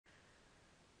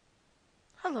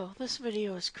Hello, this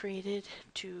video is created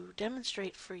to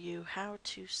demonstrate for you how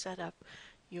to set up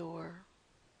your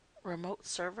remote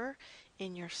server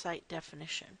in your site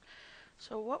definition.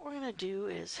 So what we're going to do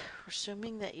is, we're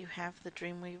assuming that you have the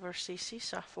Dreamweaver CC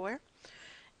software,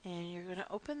 and you're going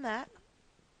to open that,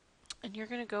 and you're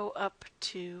going to go up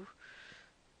to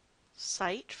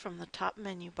Site from the top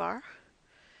menu bar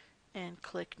and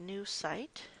click New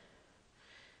Site.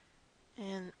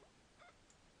 And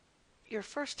your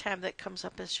first tab that comes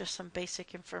up is just some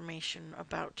basic information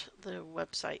about the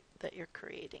website that you're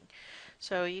creating.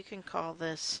 So you can call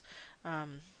this I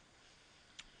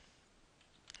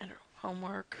don't know,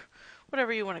 homework,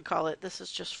 whatever you want to call it. This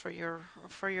is just for your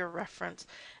reference.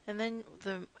 And then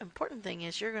the important thing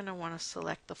is you're going to want to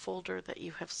select the folder that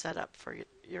you have set up for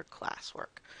your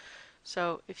classwork.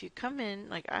 So if you come in,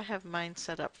 like I have mine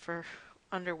set up for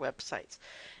under websites.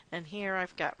 And here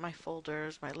I've got my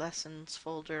folders, my lessons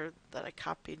folder that I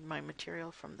copied my material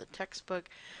from the textbook.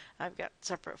 I've got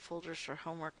separate folders for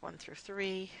homework 1 through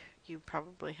 3. You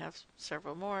probably have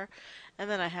several more. And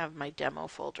then I have my demo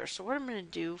folder. So what I'm going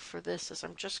to do for this is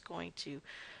I'm just going to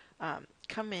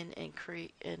come in and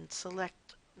create and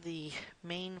select the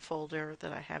main folder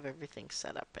that I have everything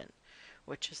set up in,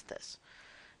 which is this.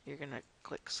 You're going to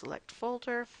click Select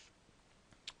Folder.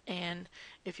 And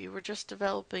if you were just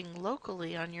developing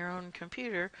locally on your own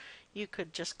computer, you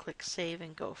could just click Save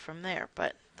and go from there.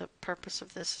 But the purpose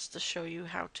of this is to show you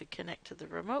how to connect to the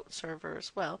remote server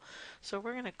as well. So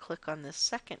we're going to click on this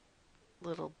second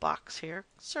little box here,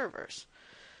 Servers.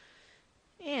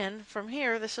 And from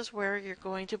here, this is where you're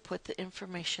going to put the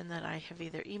information that I have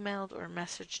either emailed or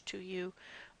messaged to you,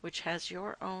 which has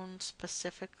your own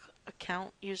specific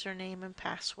account, username and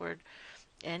password,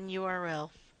 and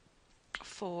URL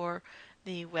for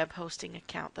the web hosting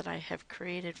account that I have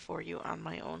created for you on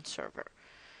my own server.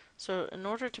 So in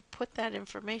order to put that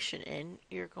information in,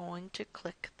 you're going to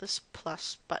click this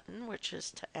plus button, which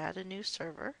is to add a new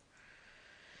server,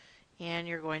 and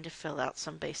you're going to fill out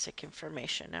some basic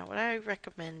information. Now what I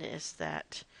recommend is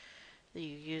that you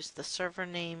use the server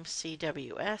name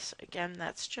CWS. Again,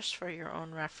 that's just for your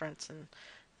own reference, and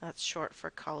that's short for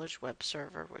College Web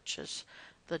Server, which is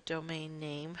the domain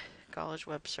name,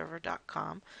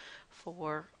 collegewebserver.com,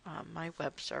 for my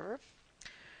web server.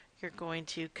 You're going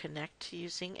to connect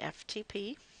using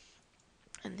FTP,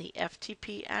 and the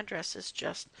FTP address is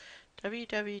just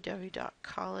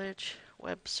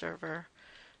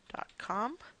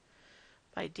www.collegewebserver.com.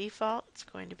 By default, it's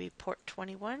going to be port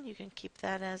 21. You can keep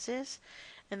that as is.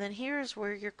 And then here is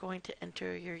where you're going to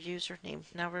enter your username.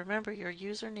 Now remember, your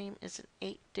username is an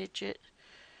 8-digit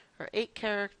or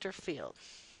 8-character field.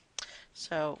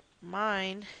 So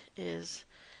mine is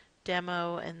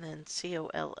demo and then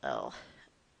COLL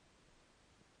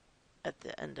at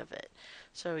the end of it.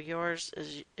 So yours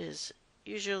is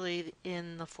usually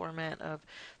in the format of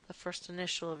the first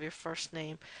initial of your first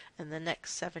name and the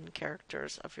next 7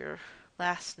 characters of your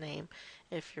last name.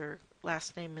 If your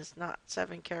last name is not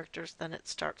 7 characters, then it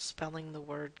starts spelling the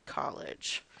word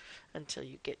college until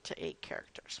you get to 8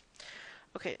 characters.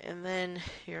 Okay, and then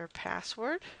your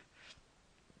password.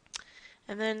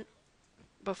 And then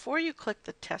before you click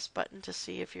the test button to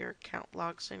see if your account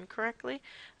logs in correctly,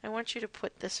 I want you to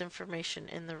put this information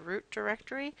in the root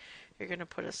directory. You're going to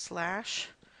put a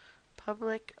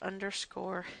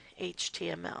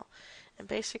 /public_HTML. And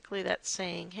basically that's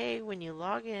saying, hey, when you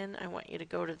log in, I want you to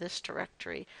go to this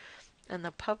directory. And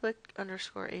the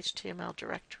public_HTML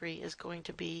directory is going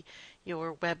to be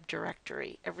your web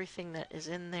directory. Everything that is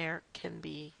in there can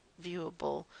be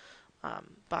viewable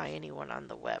by anyone on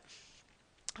the web,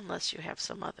 unless you have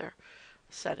some other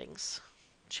settings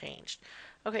changed.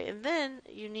 Okay, and then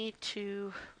you need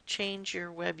to change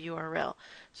your web URL.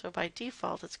 So by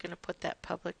default, it's going to put that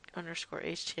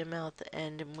public_HTML at the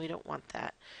end, and we don't want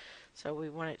that. So we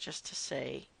want it just to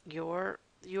say your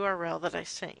URL that I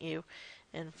sent you,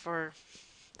 and for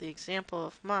the example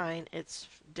of mine, it's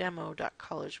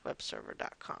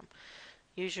demo.collegewebserver.com.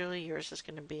 Usually yours is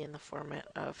going to be in the format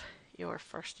of your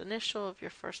first initial of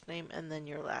your first name and then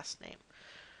your last name.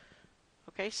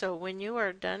 Okay, so when you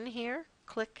are done here,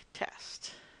 click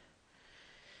Test.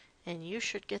 And you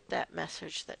should get that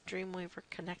message that Dreamweaver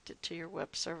connected to your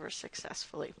web server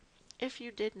successfully. If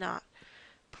you did not,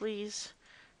 please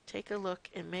take a look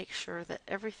and make sure that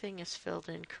everything is filled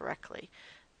in correctly.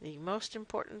 The most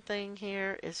important thing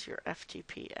here is your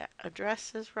FTP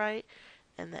address is right,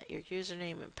 and that your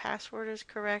username and password is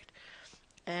correct,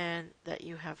 and that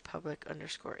you have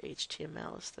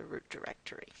public_HTML as the root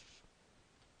directory.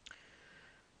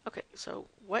 Okay, so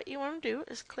what you want to do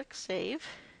is click Save,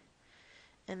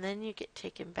 and then you get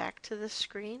taken back to the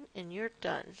screen and you're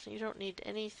done. You don't need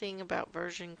anything about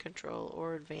version control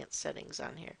or advanced settings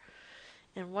on here.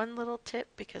 And one little tip,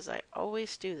 because I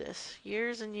always do this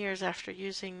years and years after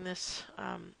using this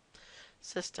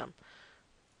system,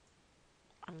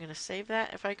 I'm going to save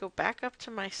that. If I go back up to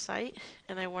my site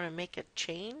and I want to make a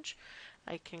change,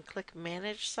 I can click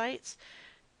Manage Sites.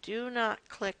 Do not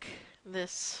click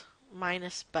this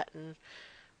minus button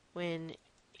when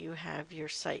you have your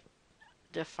site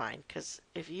defined, because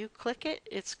if you click it,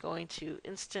 it's going to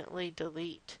instantly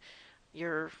delete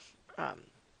your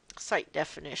site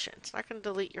definition. It's not going to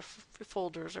delete your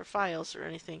folders or files or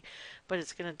anything, but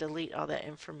it's going to delete all that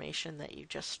information that you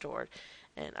just stored.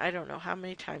 And I don't know how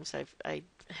many times I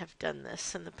have done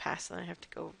this in the past, and I have to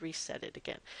go reset it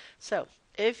again. So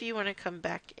if you want to come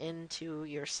back into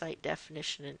your site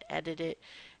definition and edit it,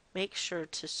 make sure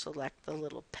to select the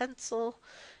little pencil,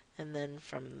 and then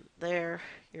from there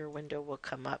your window will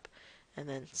come up. And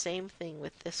then same thing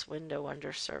with this window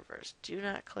under servers. Do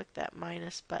not click that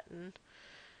minus button.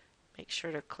 Make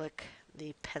sure to click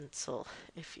the pencil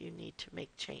if you need to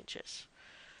make changes.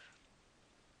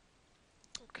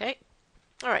 Okay.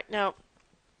 All right. Now,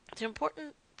 the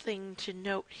important thing to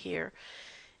note here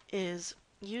is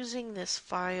using this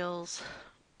files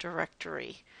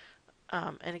directory.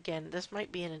 And again, this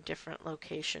might be in a different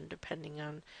location depending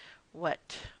on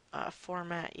what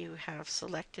format you have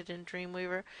selected in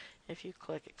Dreamweaver. If you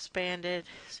click expanded,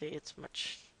 see it's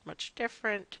much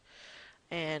different.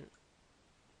 And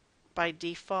by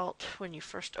default, when you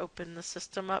first open the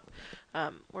system up,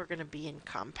 we're going to be in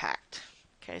compact.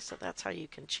 Okay, so that's how you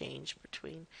can change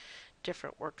between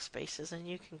different workspaces, and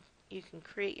you can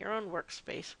create your own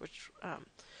workspace, which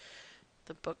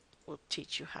the book will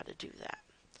teach you how to do that.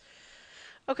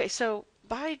 Okay, so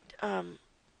by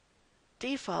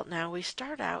default now we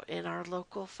start out in our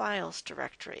local files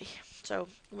directory. So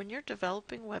when you're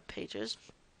developing web pages,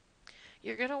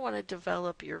 you're going to want to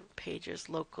develop your pages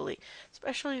locally,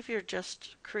 especially if you're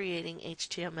just creating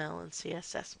HTML and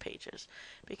CSS pages,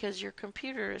 because your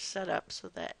computer is set up so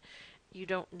that you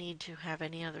don't need to have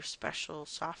any other special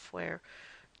software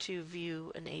to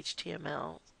view an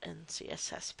HTML and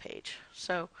CSS page.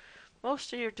 So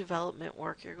most of your development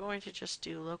work you're going to just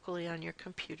do locally on your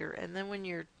computer, and then when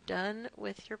you're done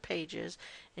with your pages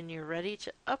and you're ready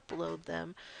to upload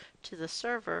them to the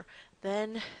server,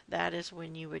 then that is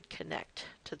when you would connect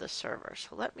to the server.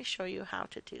 So let me show you how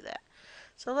to do that.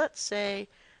 So let's say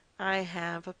I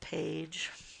have a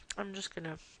page. I'm just going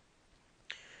to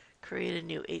create a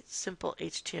new simple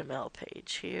HTML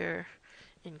page here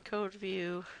in code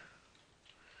view.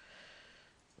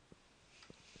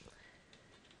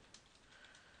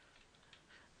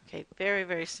 Okay,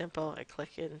 very simple. I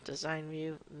click in design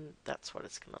view, and that's what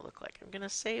it's going to look like. I'm going to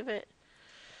save it.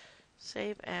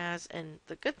 Save as, and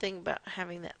the good thing about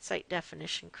having that site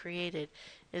definition created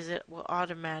is it will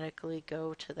automatically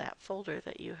go to that folder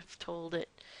that you have told it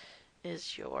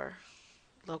is your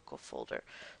local folder.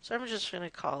 So I'm just going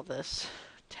to call this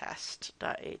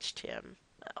test.html.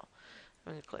 I'm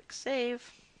going to click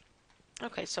save.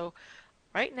 Okay, so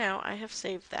right now I have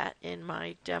saved that in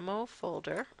my demo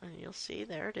folder, and you'll see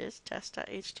there it is,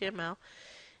 test.html.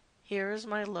 Here is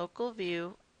my local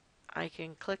view. I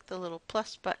can click the little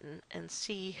plus button and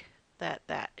see that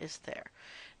that is there.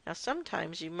 Now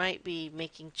sometimes you might be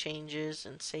making changes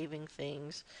and saving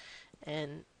things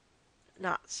and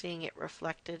not seeing it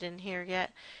reflected in here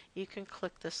yet. You can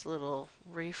click this little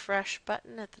refresh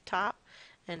button at the top,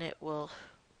 and it will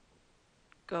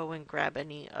go and grab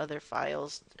any other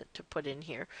files to put in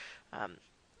here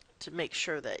to make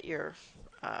sure that your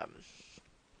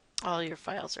all your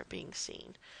files are being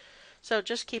seen. So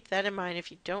just keep that in mind. If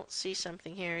you don't see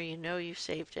something here, you know you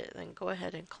saved it, then go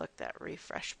ahead and click that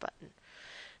refresh button.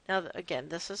 Now again,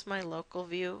 this is my local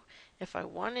view. If I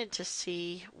wanted to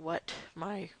see what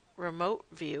my remote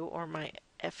view or my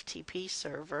FTP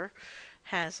server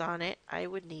has on it, I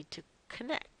would need to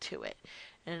connect to it.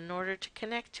 And in order to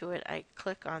connect to it, I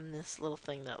click on this little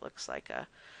thing that looks like a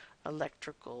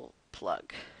electrical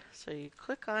plug. So you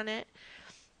click on it,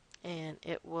 and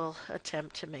it will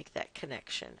attempt to make that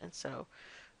connection. And so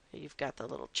you've got the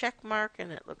little check mark,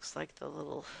 and it looks like the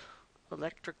little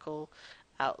electrical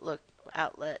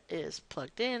outlet is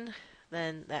plugged in.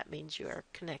 Then that means you are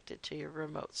connected to your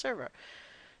remote server.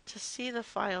 To see the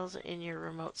files in your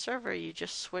remote server, you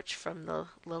just switch from the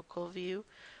local view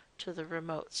to the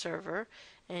remote server,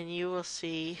 and you will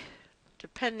see,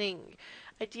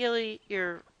 ideally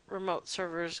your remote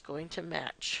server is going to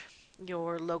match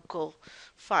your local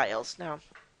files. Now,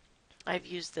 I've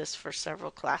used this for several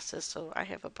classes, so I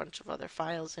have a bunch of other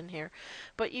files in here,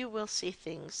 but you will see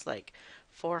things like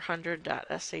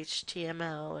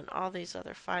 400.shtml and all these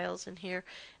other files in here.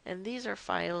 And these are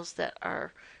files that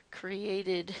are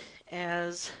created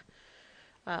as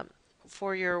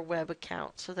for your web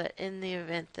account, so that in the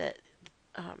event that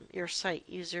your site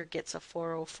user gets a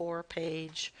 404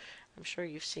 page, I'm sure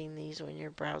you've seen these when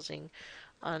you're browsing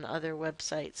on other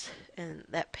websites, and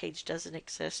that page doesn't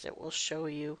exist, it will show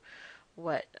you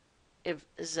what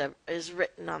is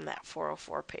written on that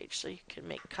 404 page, so you can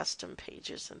make custom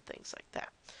pages and things like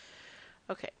that.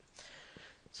 Okay,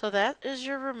 so that is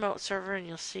your remote server, and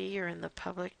you'll see you're in the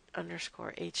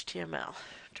public_HTML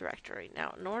directory.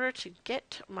 Now, in order to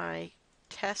get my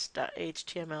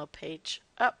test.html page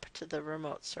up to the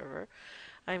remote server,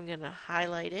 I'm going to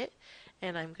highlight it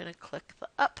and I'm going to click the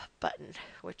up button,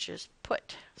 which is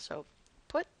put. So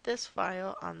put this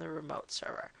file on the remote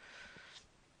server.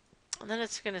 And then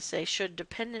it's going to say, should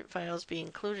dependent files be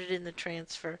included in the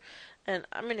transfer? And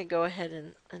I'm going to go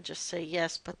ahead and just say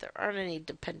yes, but there aren't any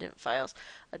dependent files.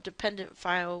 A dependent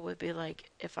file would be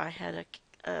like if I had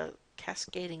a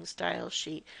cascading style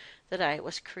sheet that I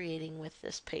was creating with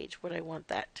this page. Would I want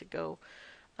that to go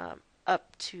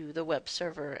up to the web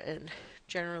server? And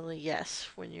generally, yes.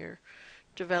 When you're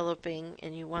developing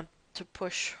and you want to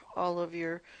push all of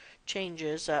your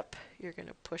changes up, you're going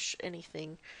to push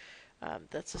anything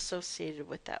that's associated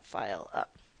with that file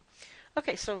up.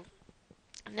 Okay, so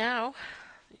now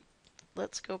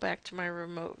let's go back to my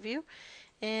remote view,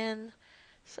 and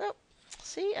so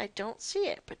see, I don't see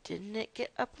it, but didn't it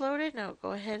get uploaded? Now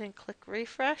go ahead and click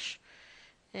refresh,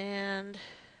 and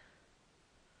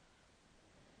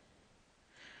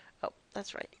oh,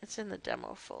 that's right, it's in the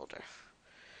demo folder.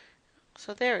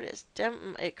 So there it is.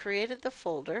 It created the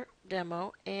folder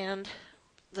demo and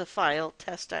the file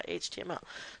test.html.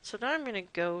 So now I'm going to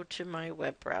go to my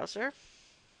web browser,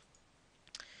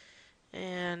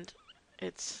 and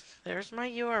there's my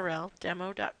URL,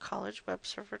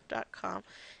 demo.collegewebserver.com,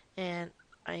 and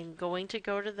I'm going to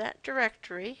go to that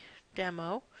directory,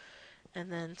 demo,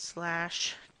 and then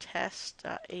 /test.html.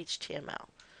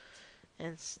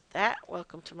 And that,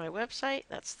 welcome to my website.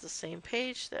 That's the same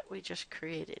page that we just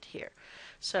created here.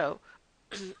 So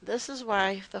this is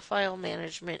why the file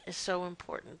management is so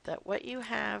important, that what you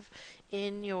have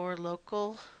in your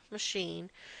local machine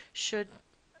should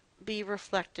be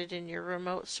reflected in your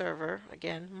remote server.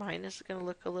 Again, mine is going to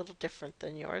look a little different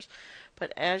than yours,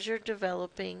 but as you're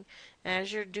developing,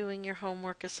 as you're doing your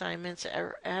homework assignments,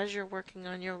 or as you're working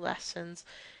on your lessons,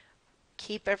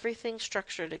 keep everything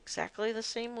structured exactly the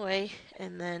same way,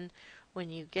 and then when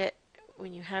you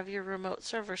have your remote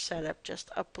server set up,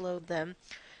 just upload them,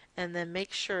 and then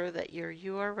make sure that your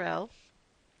URL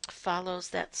follows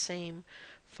that same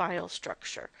file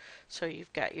structure. So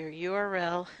you've got your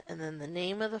URL and then the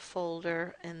name of the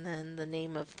folder and then the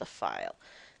name of the file.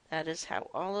 That is how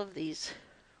all of these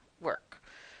work.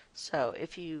 So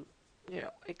if you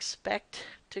expect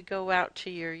to go out to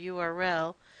your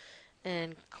URL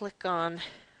and click on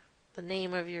the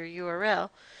name of your URL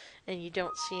and you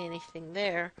don't see anything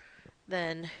there,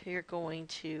 then you're going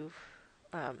to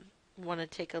want to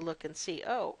take a look and see,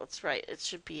 oh, that's right, it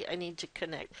should be, I need to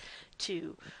connect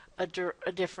to a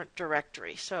different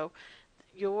directory. So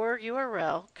your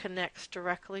URL connects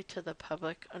directly to the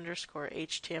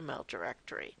public_HTML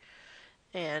directory.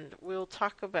 And we'll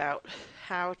talk about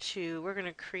we're going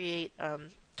to create,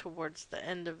 towards the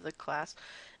end of the class,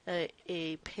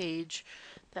 a page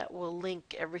that will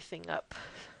link everything up.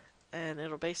 And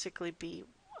it'll basically be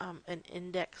an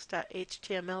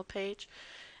index.html page.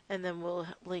 And then we'll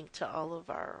link to all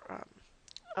of our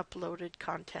uploaded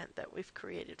content that we've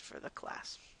created for the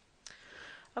class.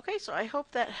 Okay, so I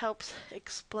hope that helps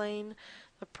explain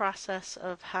the process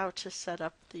of how to set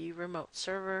up the remote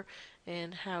server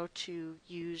and how to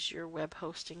use your web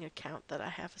hosting account that I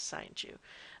have assigned you.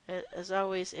 As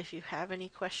always, if you have any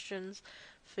questions,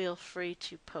 feel free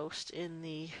to post in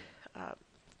the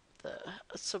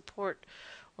support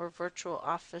or virtual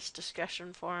office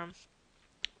discussion forum,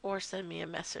 or send me a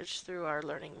message through our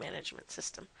learning management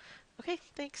system. Okay,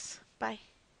 thanks. Bye.